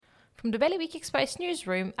From the Bailiwick Express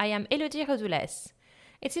newsroom, I am Elodie Rodoules.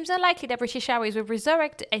 It seems unlikely that British Airways will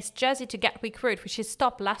resurrect its Jersey to Gatwick route, which is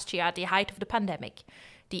stopped last year at the height of the pandemic.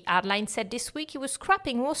 The airline said this week it was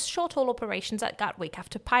scrapping most short-haul operations at Gatwick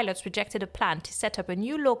after pilots rejected a plan to set up a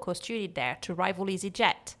new low-cost unit there to rival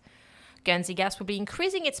EasyJet. Guernsey Gas will be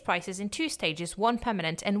increasing its prices in two stages, one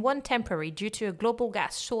permanent and one temporary, due to a global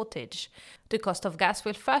gas shortage. The cost of gas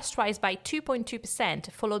will first rise by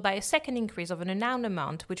 2.2%, followed by a second increase of an unknown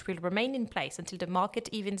amount, which will remain in place until the market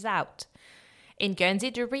evens out. In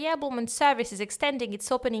Guernsey, the reablement service is extending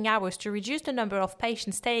its opening hours to reduce the number of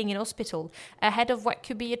patients staying in hospital ahead of what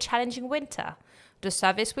could be a challenging winter. The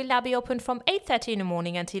service will now be open from 8:30 in the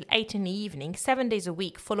morning until 8 in the evening, 7 days a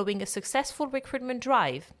week, following a successful recruitment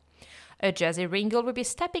drive. A Jersey Ringle will be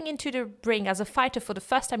stepping into the ring as a fighter for the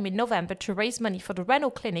first time in November to raise money for the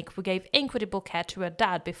renal clinic who gave incredible care to her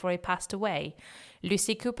dad before he passed away.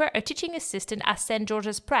 Lucy Cooper, a teaching assistant at St.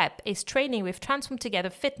 George's Prep, is training with Transform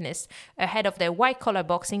Together Fitness ahead of their white-collar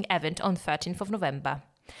boxing event on 13th of November.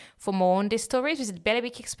 For more on these stories, visit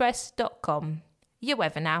bailiwickexpress.com. Your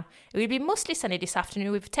weather now. It will be mostly sunny this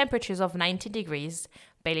afternoon with temperatures of 19 degrees.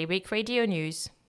 Bailiwick Radio News.